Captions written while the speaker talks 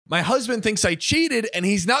My husband thinks I cheated and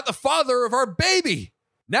he's not the father of our baby.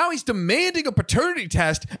 Now he's demanding a paternity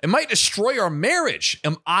test and might destroy our marriage.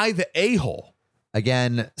 Am I the a-hole?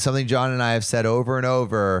 Again, something John and I have said over and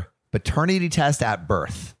over, paternity test at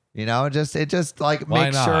birth. You know, it just like Why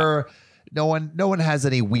make not? sure no one has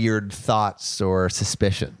any weird thoughts or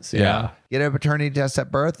suspicions. You know? Get a paternity test at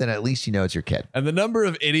birth and at least you know it's your kid. And the number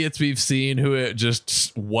of idiots we've seen who it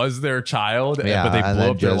just was their child, but they and blew then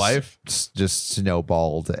up their life. Just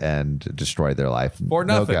snowballed and destroyed their life. For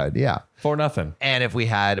nothing. No good. Yeah. For nothing. And if we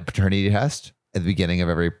had a paternity test at the beginning of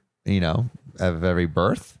every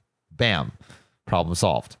birth, bam, problem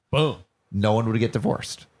solved. Boom. No one would get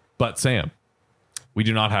divorced. But Sam, we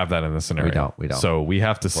do not have that in this scenario. We don't. So we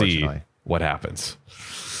have to see what happens.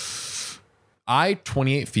 I,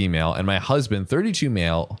 28 female, and my husband, 32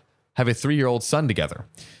 male, have a 3-year-old son together.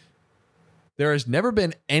 There has never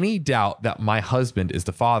been any doubt that my husband is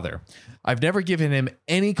the father. I've never given him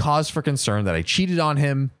any cause for concern that I cheated on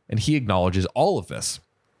him, and he acknowledges all of this.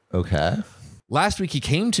 Okay. Last week, he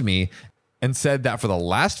came to me and said that for the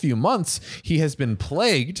last few months, he has been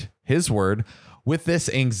plagued, his word, with this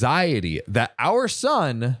anxiety that our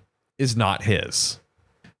son is not his.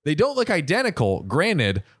 They don't look identical,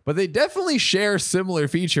 granted, but they definitely share similar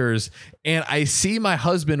features, and I see my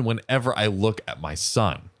husband whenever I look at my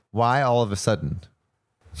son. Why all of a sudden?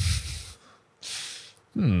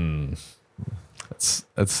 That's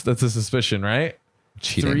a suspicion, right?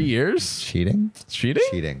 Cheating. 3 years? Cheating?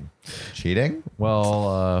 Cheating?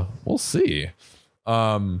 Well, we'll see.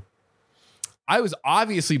 I was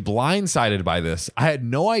obviously blindsided by this. I had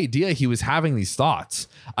no idea he was having these thoughts.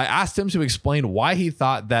 I asked him to explain why he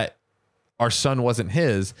thought that our son wasn't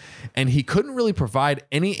his, and he couldn't really provide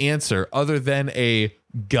any answer other than a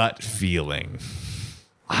gut feeling.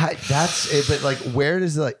 That's it, but like, where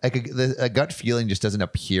does a gut feeling just doesn't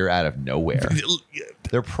appear out of nowhere?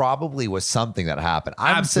 There probably was something that happened.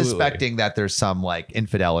 I'm suspecting that there's some like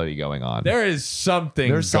infidelity going on. There is something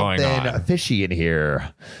There's going something on. fishy in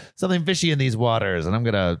here. Something fishy in these waters, and I'm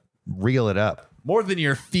gonna reel it up. More than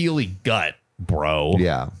your feely gut, bro.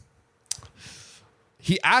 Yeah.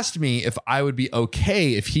 He asked me if I would be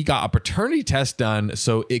okay if he got a paternity test done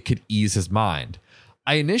so it could ease his mind.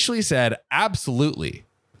 I initially said, absolutely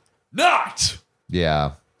not.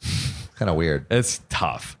 Yeah. Kind of weird. It's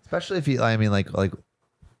tough. Especially if you, I mean, like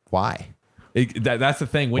why? That's the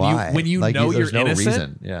thing. When Why? you Like, know there's you're no innocent,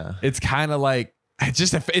 reason. Yeah. it's kind of like,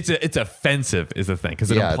 it's offensive is the thing.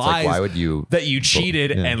 Because it Yeah, it's implies like, why would you that you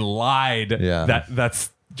cheated yeah. and lied. Yeah.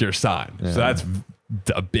 That's your son. Yeah. So that's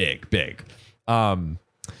a big.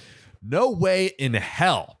 No way in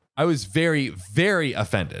hell. I was very, very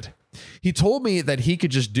offended. He told me that he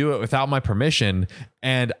could just do it without my permission,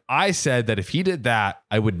 and I said that if he did that,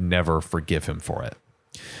 I would never forgive him for it.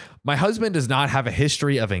 My husband does not have a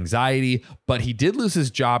history of anxiety, but he did lose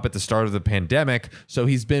his job at the start of the pandemic, so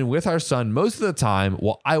he's been with our son most of the time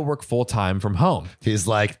while I work full-time from home. He's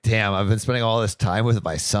like, damn, I've been spending all this time with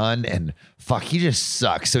my son, and fuck, he just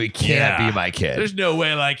sucks, so he can't be my kid. There's no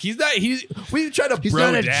way, like, we try to He's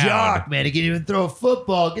bro not a down. jock, man. He can't even throw a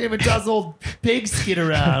football. Can't even toss old pigskin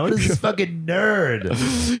around. What is this fucking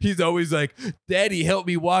nerd? He's always like, Daddy, help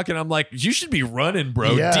me walk. And I'm like, you should be running,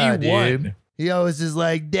 bro. Yeah, D1. dude. He always is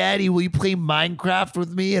like, Daddy, will you play Minecraft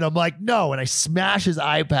with me? And I'm like, no. And I smash his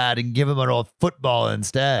iPad and give him an old football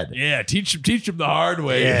instead. Yeah, teach him the hard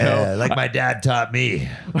way. Yeah, you know? like my dad taught me.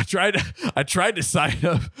 I tried to sign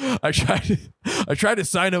up. I tried to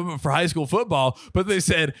sign up for high school football, but they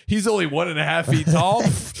said he's only 1.5 feet tall.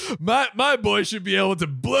 my boy should be able to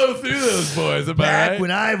blow through those boys. Am I Back right?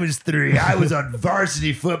 when I was 3, I was on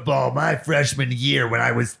varsity football my freshman year when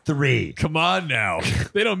I was 3. Come on now.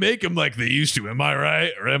 They don't make him like they used to. Am I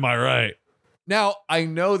right? Or am I right? Now, I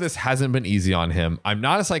know this hasn't been easy on him. I'm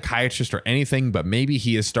not a psychiatrist or anything, but maybe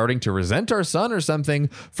he is starting to resent our son or something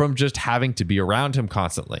from just having to be around him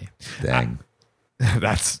constantly. Dang.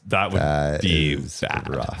 That would be bad.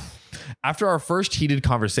 Rough. After our first heated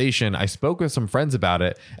conversation, I spoke with some friends about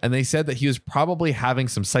it, and they said that he was probably having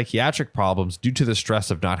some psychiatric problems due to the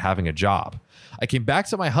stress of not having a job. I came back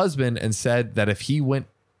to my husband and said that if he went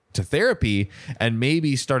to therapy and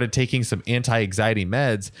maybe started taking some anti-anxiety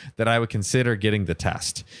meds, that I would consider getting the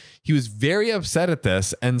test. He was very upset at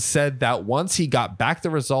this and said that once he got back the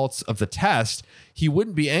results of the test, he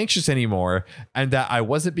wouldn't be anxious anymore, and that I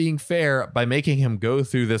wasn't being fair by making him go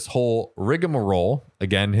through this whole rigmarole,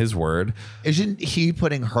 again, his word. Isn't he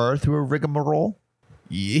putting her through a rigmarole?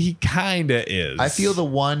 He kind of is. I feel the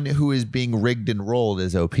one who is being rigged and rolled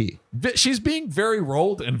is OP. She's being very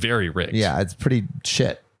rolled and very rigged. Yeah, it's pretty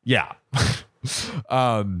shit. Yeah.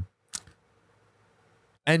 And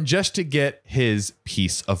and just to get his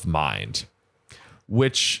peace of mind,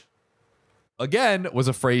 which again was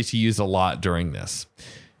a phrase he used a lot during this.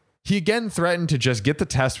 He again threatened to just get the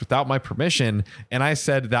test without my permission, and I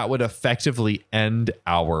said that would effectively end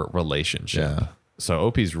our relationship. Yeah. So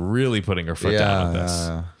OP's really putting her foot down with this.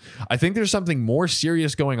 I think there's something more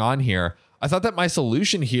serious going on here. I thought that my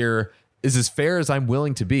solution here is as fair as I'm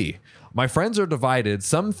willing to be. My friends are divided.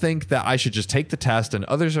 Some think that I should just take the test, and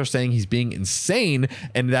others are saying he's being insane,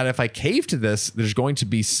 and that if I cave to this, there's going to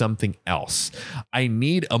be something else. I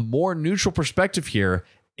need a more neutral perspective here.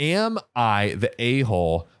 Am I the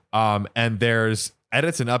a-hole? And there's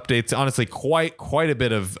edits and updates. Honestly, quite a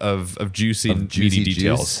bit of juicy meaty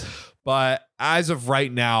details. But as of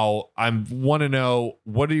right now, I want to know,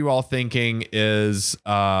 what are you all thinking? Is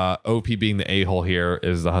OP being the a-hole here?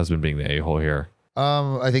 Is the husband being the a-hole here?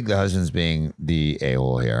 I think the husband's being the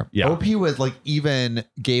a-hole here. Yeah. OP was like, even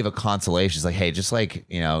gave a consolation. It's like, hey, just like,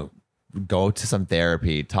 go to some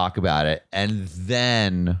therapy, talk about it, and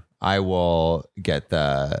then I will get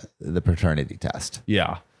the paternity test.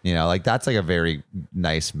 Yeah. Like that's like a very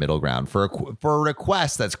nice middle ground for a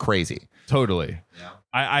request that's crazy. Totally. Yeah.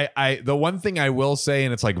 I the one thing I will say,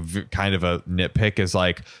 and it's like kind of a nitpick, is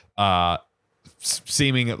like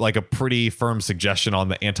seeming like a pretty firm suggestion on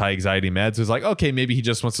the anti-anxiety meds. Is like, okay, maybe he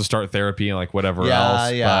just wants to start therapy and like whatever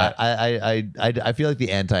else. Yeah. But I feel like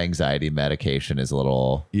the anti-anxiety medication is a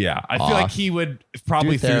little. Yeah. I feel like he would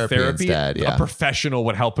probably through therapy instead, yeah. A professional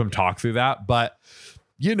would help him talk through that. But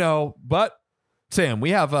Sam, we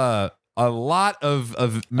have a lot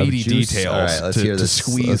of meaty details. All right, let's hear this.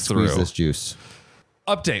 Squeeze through. Squeeze this juice.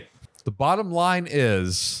 Update. The bottom line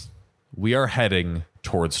is we are heading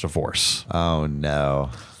towards divorce. Oh, no.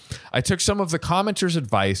 I took some of the commenters'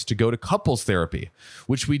 advice to go to couples therapy,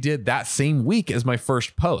 which we did that same week as my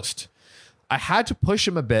first post. I had to push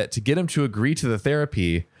him a bit to get him to agree to the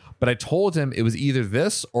therapy, but I told him it was either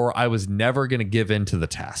this or I was never going to give in to the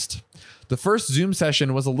test. The first Zoom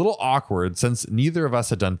session was a little awkward since neither of us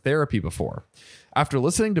had done therapy before. After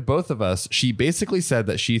listening to both of us, she basically said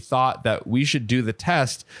that she thought that we should do the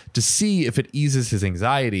test to see if it eases his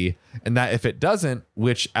anxiety, and that if it doesn't,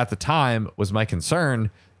 which at the time was my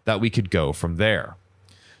concern, that we could go from there.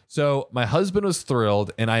 So my husband was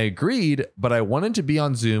thrilled and I agreed, but I wanted to be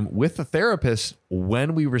on Zoom with the therapist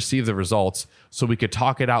when we received the results so we could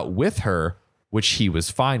talk it out with her, which he was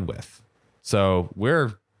fine with. So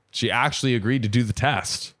she actually agreed to do the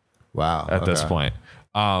test. Wow. At this point.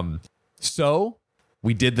 So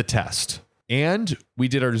we did the test and we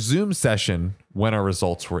did our Zoom session when our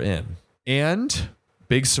results were in. And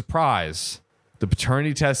big surprise, the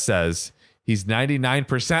paternity test says he's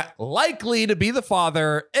 99% likely to be the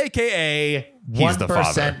father, aka he's the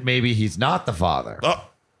father. 1% maybe he's not the father.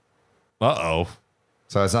 Uh-oh.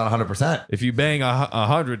 So it's not 100%. If you bang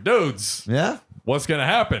 100 dudes, yeah, what's going to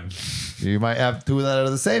happen? You might have two that are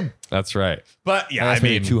the same. That's right. But yeah,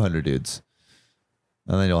 maybe 200 dudes.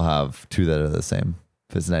 And then you'll have two that are the same.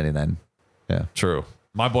 If it's 99. Yeah. True.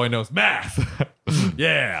 My boy knows math.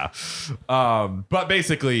 Yeah. But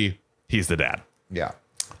basically, he's the dad. Yeah.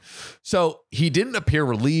 So he didn't appear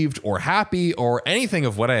relieved or happy or anything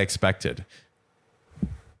of what I expected.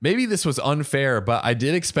 Maybe this was unfair, but I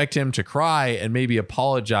did expect him to cry and maybe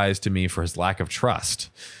apologize to me for his lack of trust.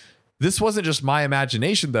 This wasn't just my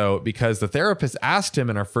imagination, though, because the therapist asked him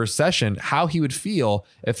in our first session how he would feel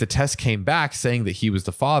if the test came back saying that he was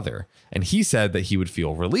the father. And he said that he would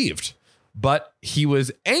feel relieved, but he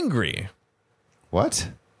was angry. What?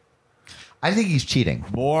 I think he's cheating.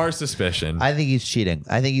 More suspicion. I think he's cheating.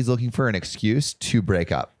 I think he's looking for an excuse to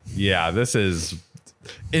break up. Yeah, this is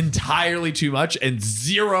entirely too much and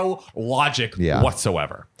zero logic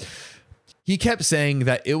whatsoever. He kept saying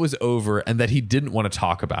that it was over and that he didn't want to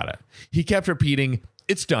talk about it. He kept repeating,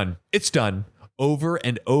 "It's done, it's done," over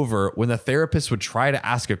and over when the therapist would try to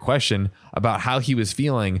ask a question about how he was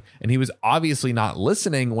feeling, and he was obviously not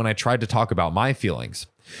listening when I tried to talk about my feelings.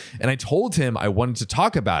 And I told him I wanted to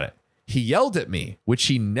talk about it. He yelled at me, which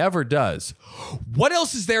he never does. What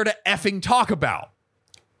else is there to effing talk about?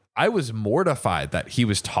 I was mortified that he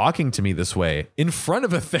was talking to me this way in front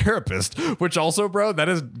of a therapist, which also, bro, that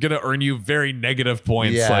is going to earn you very negative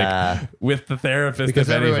points like with the therapist. Because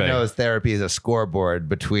everyone knows therapy is a scoreboard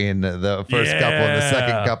between the first couple and the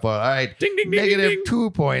second couple. All right. Ding, ding, negative ding, ding. 2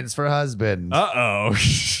 points for husband. Uh-oh.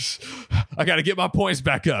 I got to get my points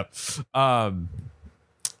back up.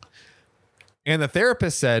 And the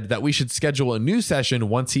therapist said that we should schedule a new session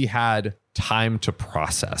once he had time to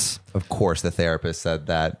process. Of course, the therapist said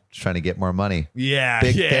that, trying to get more money. Yeah.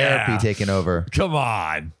 Big therapy taking over. Come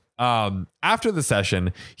on. After the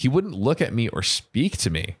session, he wouldn't look at me or speak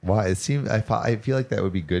to me. Why? It seems I feel like that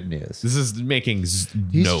would be good news. This is making He's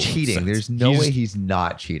no cheating. sense. There's no way he's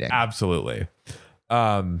not cheating. Absolutely.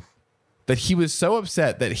 That he was so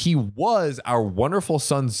upset that he was our wonderful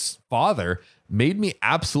son's father made me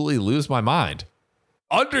absolutely lose my mind.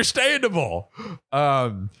 Understandable.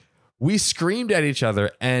 We screamed at each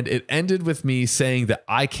other, and it ended with me saying that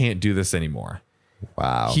I can't do this anymore.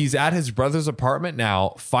 Wow. He's at his brother's apartment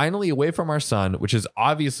now, finally away from our son, which is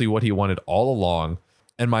obviously what he wanted all along.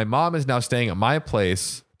 And my mom is now staying at my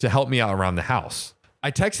place to help me out around the house. I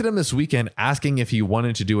texted him this weekend asking if he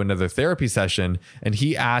wanted to do another therapy session, and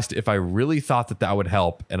he asked if I really thought that that would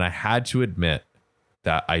help, and I had to admit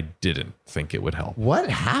that I didn't think it would help. What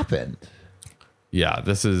happened? Yeah,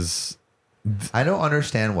 this is... I don't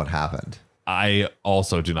understand what happened. I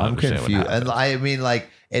also do not I'm understand confused. what happened. And I mean, like,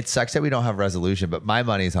 it sucks that we don't have resolution, but my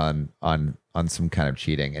money's on some kind of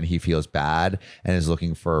cheating, and he feels bad and is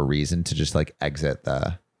looking for a reason to just like exit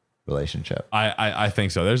the relationship. I think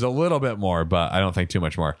so. There's a little bit more, but I don't think too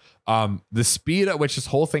much more. The speed at which this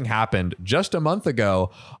whole thing happened just a month ago,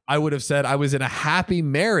 I would have said I was in a happy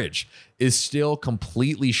marriage, is still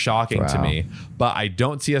completely shocking to me. But I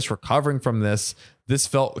don't see us recovering from this. This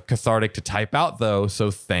felt cathartic to type out, though.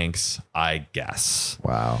 So thanks, I guess.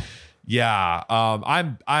 Wow. Yeah,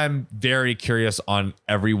 I'm very curious on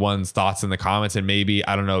everyone's thoughts in the comments, and maybe,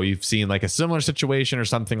 I don't know, you've seen like a similar situation or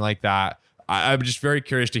something like that. I'm just very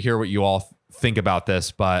curious to hear what you all think about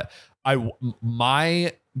this. But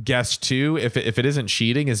my guess too, if it isn't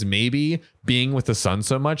cheating, is maybe being with the son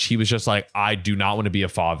so much, he was just like, I do not want to be a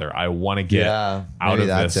father. I want to get out of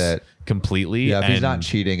this completely. Yeah, if he's not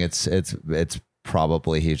cheating, it's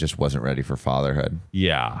probably he just wasn't ready for fatherhood.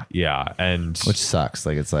 Yeah, and which sucks.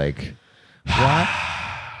 Like, it's like, what?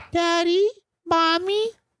 Daddy, mommy,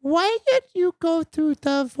 why did you go through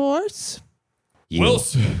divorce?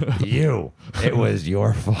 You. It was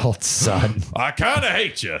your fault, son. I kind of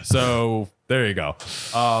hate you. So there you go.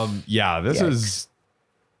 Yeah, this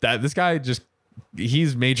guy just,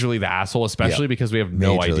 he's majorly the asshole, especially because we have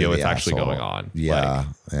no idea what's actually going on. Yeah,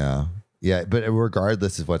 yeah. But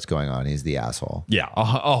regardless of what's going on, he's the asshole. Yeah,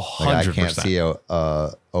 100%. Like, I can't see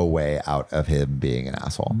a way out of him being an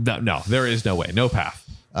asshole. No, there is no way. No path.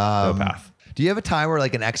 No path. Do you have a time where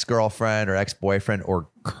like an ex-girlfriend or ex-boyfriend or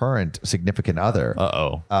current significant other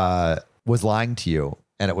was lying to you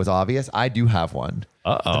and it was obvious? I do have one.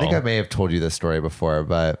 I think I may have told you this story before,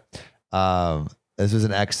 but this was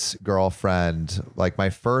an ex-girlfriend, like my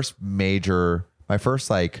first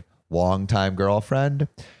like longtime girlfriend.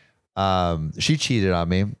 She cheated on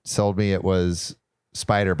me, told me it was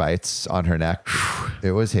spider bites on her neck.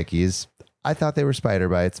 It was hickeys. I thought they were spider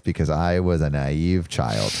bites because I was a naive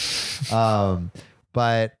child.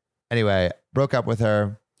 But anyway, broke up with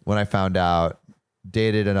her when I found out,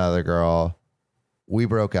 dated another girl. We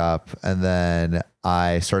broke up, and then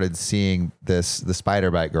I started seeing the spider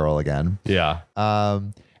bite girl again. Yeah.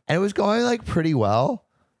 And it was going like pretty well,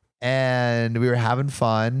 and we were having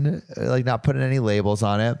fun, like not putting any labels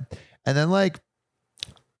on it. And then like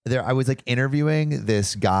I was like interviewing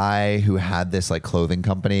this guy who had this like clothing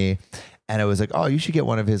company. And I was like, oh, you should get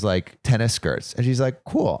one of his like tennis skirts. And she's like,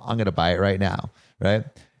 cool, I'm going to buy it right now. Right.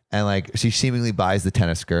 And like, she seemingly buys the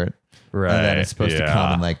tennis skirt. Right. And then it's supposed to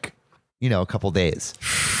come in like, a couple days.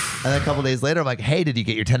 And then a couple days later, I'm like, hey, did you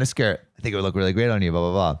get your tennis skirt? I think it would look really great on you, blah,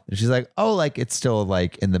 blah, blah. And she's like, oh, like it's still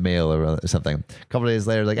like in the mail or something. A couple days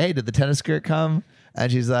later, like, hey, did the tennis skirt come? And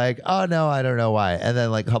she's like, oh, no, I don't know why. And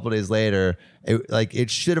then like a couple days later, it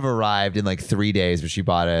should have arrived in like 3 days, but she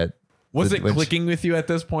bought it. Was it clicking with you at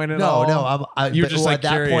this point at all? No. You're just like, at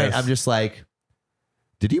that point, I'm just like,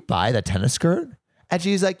 did you buy the tennis skirt? And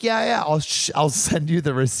she's like, yeah, I'll send you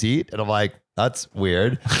the receipt. And I'm like, that's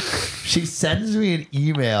weird. She sends me an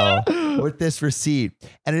email with this receipt,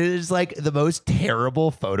 and it is like the most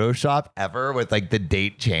terrible Photoshop ever with like the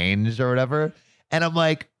date changed or whatever. And I'm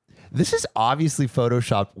like, this is obviously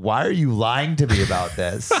Photoshopped. Why are you lying to me about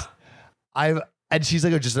this? And she's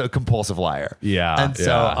like just a compulsive liar. Yeah. And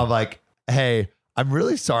so I'm like, hey, I'm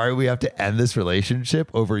really sorry we have to end this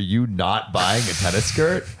relationship over you not buying a tennis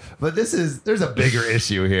skirt. But there's a bigger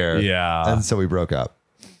issue here. Yeah. And so we broke up.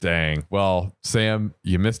 Dang. Well, Sam,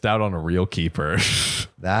 you missed out on a real keeper.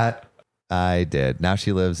 That I did. Now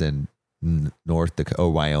she lives in North Dakota,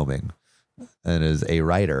 Wyoming, and is a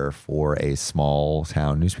writer for a small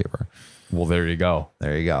town newspaper. Well, there you go.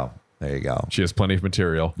 There you go. There you go. She has plenty of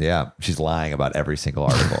material. Yeah. She's lying about every single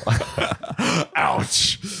article.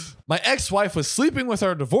 Ouch. My ex-wife was sleeping with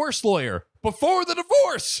our divorce lawyer before the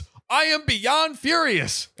divorce. I am beyond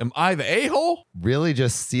furious. Am I the a-hole? Really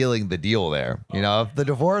just sealing the deal there. You know, if the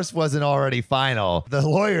divorce wasn't already final, the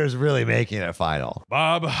lawyer's really making it final.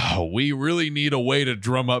 Bob, we really need a way to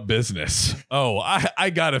drum up business. Oh,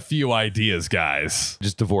 I got a few ideas, guys.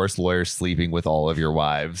 Just divorce lawyers sleeping with all of your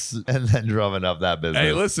wives and then drumming up that business.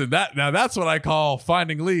 Hey, listen, that's what I call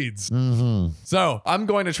finding leads. Mm-hmm. So I'm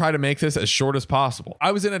going to try to make this as short as possible.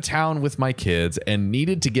 I was in a town with my kids and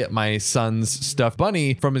needed to get my son's stuffed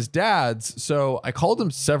bunny from his dad's, so I called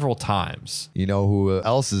him several times. You know who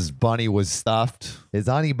else's bunny was stuffed? His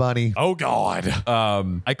honey bunny. Oh, God.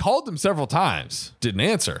 I called him several times. Didn't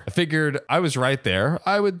answer. I figured I was right there.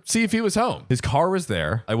 I would see if he was home. His car was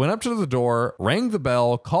there. I went up to the door, rang the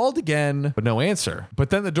bell, called again, but no answer. But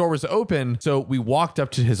then the door was open, so we walked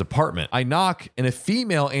up to his apartment. I knock, and a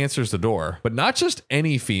female answers the door, but not just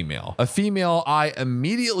any female. A female I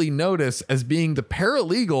immediately notice as being the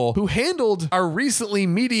paralegal who handled our recently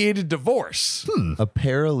mediated divorce. A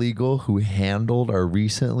paralegal who handled our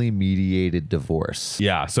recently mediated divorce.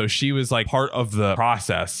 Yeah, so she was like part of the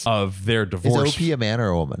process of their divorce. Is OP a man or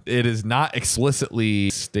a woman? It is not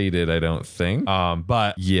explicitly stated, I don't think.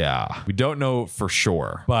 But yeah, we don't know for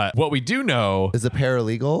sure. But what we do know is the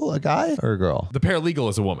paralegal a guy or a girl? The paralegal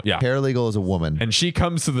is a woman. Yeah. Paralegal is a woman. And she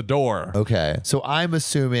comes to the door. Okay. So I'm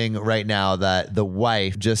assuming right now that the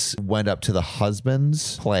wife just went up to the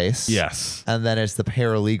husband's place. Yes. And then it's the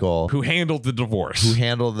paralegal who handled the divorce.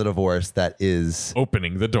 That is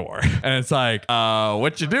opening the door. And it's like,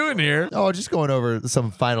 what you doing here? Oh, just going over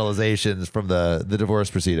some finalizations from the divorce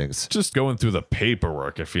proceedings. Just going through the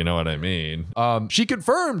paperwork, if you know what I mean. She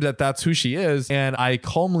confirmed that that's who she is, and I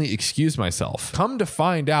calmly excused myself. Come to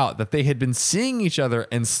find out that they had been seeing each other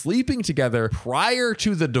and sleeping together prior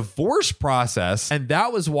to the divorce process, and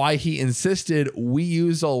that was why he insisted we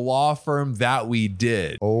use a law firm that we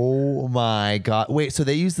did. Oh my God. Wait, so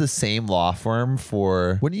they use the same law firm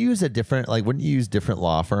for... Wouldn't you use different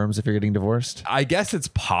law firms if you're getting divorced? I guess it's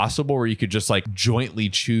possible where you could just like jointly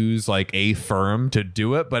choose like a firm to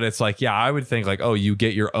do it, but it's like, yeah, I would think like, oh, you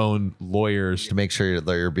get your own lawyers to make sure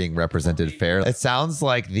that you're being represented fair. It sounds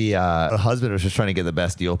like the husband was just trying to get the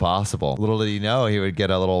best deal possible. Little did he know he would get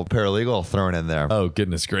a little paralegal thrown in there. Oh,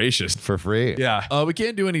 goodness gracious. For free. Yeah. We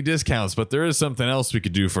can't do any discounts, but there is something else we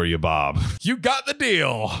could do for you, Bob. You got the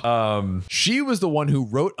deal. She was the one who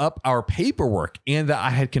wrote up our paperwork and that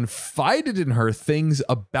I had confided in her things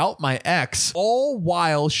about my ex all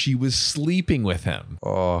while she was sleeping with him.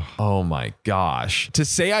 Oh my gosh. To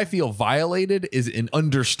say I feel violated is an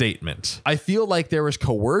understatement. I feel like there was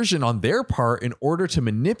coercion on their part in order to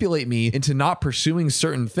manipulate me into not pursuing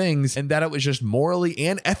certain things, and that it was just morally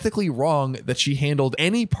and ethically wrong that she handled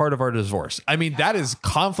any part of our divorce. I mean, that is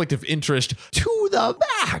conflict of interest to the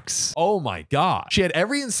max. Oh my God. She had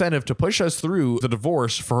every incentive to push us through the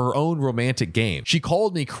divorce for her own romantic gain. She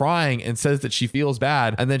called me crying and says that she feels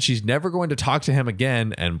bad and then she's never going to talk to him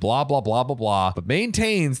again and blah, blah, blah, blah, blah, but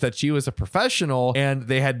maintains that she was a professional and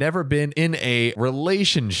they had never been in a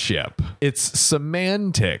relationship. It's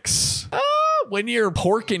semantics. When you're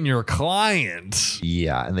porking your client.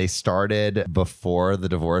 Yeah, and they started before the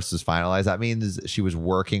divorce was finalized. That means she was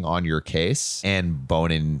working on your case and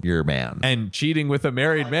boning your man. And cheating with a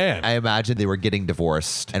married man. I imagine they were getting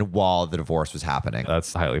divorced and while the divorce was happening.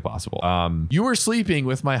 That's highly possible. You were sleeping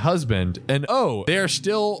with my husband and they are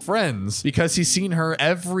still friends because he's seen her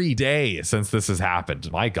every day since this has happened.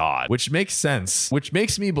 My God. Which makes sense. Which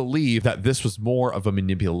makes me believe that this was more of a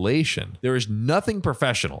manipulation. There is nothing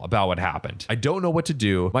professional about what happened. I don't know what to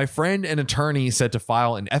do. My friend and attorney said to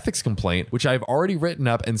file an ethics complaint, which I've already written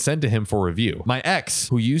up and sent to him for review. My ex,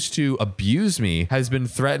 who used to abuse me, has been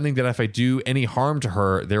threatening that if I do any harm to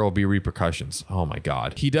her, there will be repercussions. Oh my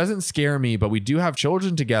God. He doesn't scare me, but we do have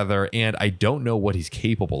children together and I don't know what he's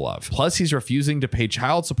capable of. Plus, he's refusing to pay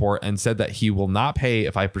child support and said that he will not pay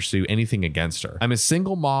if I pursue anything against her. I'm a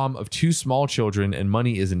single mom of 2 small children and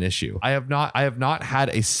money is an issue. I have not had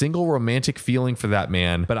a single romantic feeling for that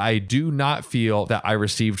man, but I do not feel that I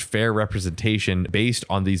received fair representation based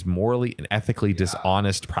on these morally and ethically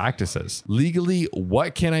dishonest practices. Legally,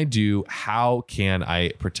 what can I do? How can I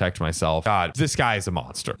protect myself? God, this guy is a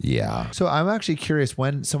monster. Yeah. So I'm actually curious,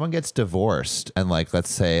 when someone gets divorced and like, let's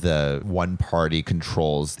say the one party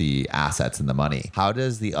controls the assets and the money, how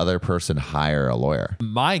does the other person hire a lawyer?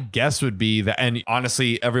 My guess would be that, and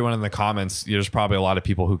honestly, everyone in the comments, there's probably a lot of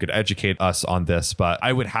people who could educate us on this, but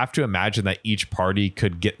I would have to imagine that each party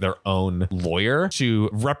could get their own lawyer to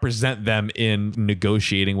represent them in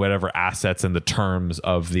negotiating whatever assets and the terms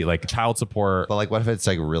of the like child support. But like, what if it's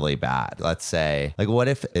like really bad? Let's say, like, what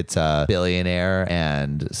if it's a billionaire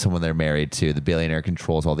and someone they're married to, the billionaire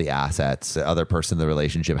controls all the assets, the other person in the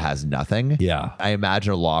relationship has nothing? Yeah. I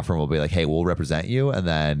imagine a law firm will be like, hey, we'll represent you.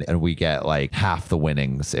 And we get like half the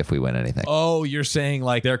winnings if we win anything. Oh, you're saying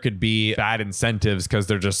like there could be bad incentives because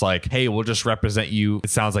they're just like, hey, we'll just represent you. It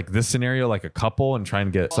sounds like this scenario, like a couple and try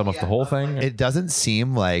and get some of the whole thing. It doesn't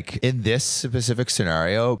seem like in this specific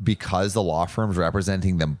scenario, because the law firm's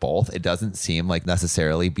representing them both, it doesn't seem like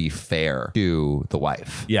necessarily be fair to the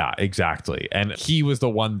wife. Yeah, exactly. And he was the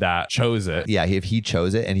one that chose it. Yeah, if he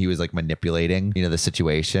chose it and he was like manipulating, the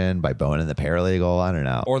situation by boning the paralegal, I don't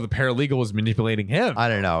know. Or the paralegal was manipulating him. I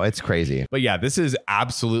don't know. It's crazy. But yeah, this is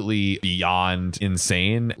absolutely beyond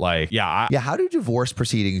insane. Like, yeah. How do divorce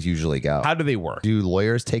proceedings usually go? How do they work? Do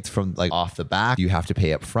lawyers take from like off the back? Do you have to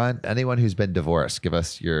pay up front? Anyone who's been divorced, give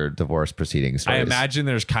us your divorce proceedings stories. I imagine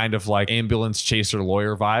there's kind of like ambulance chaser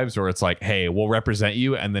lawyer vibes where it's like, hey, we'll represent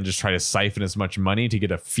you and then just try to siphon as much money to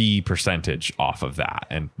get a fee percentage off of that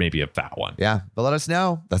and maybe a fat one. Yeah, but let us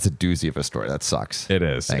know. That's a doozy of a story. That sucks. It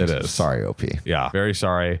is. Thanks. It is. Sorry, OP. Yeah, very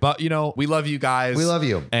sorry. But we love you guys. We love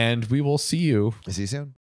you. And we will see you. See you soon.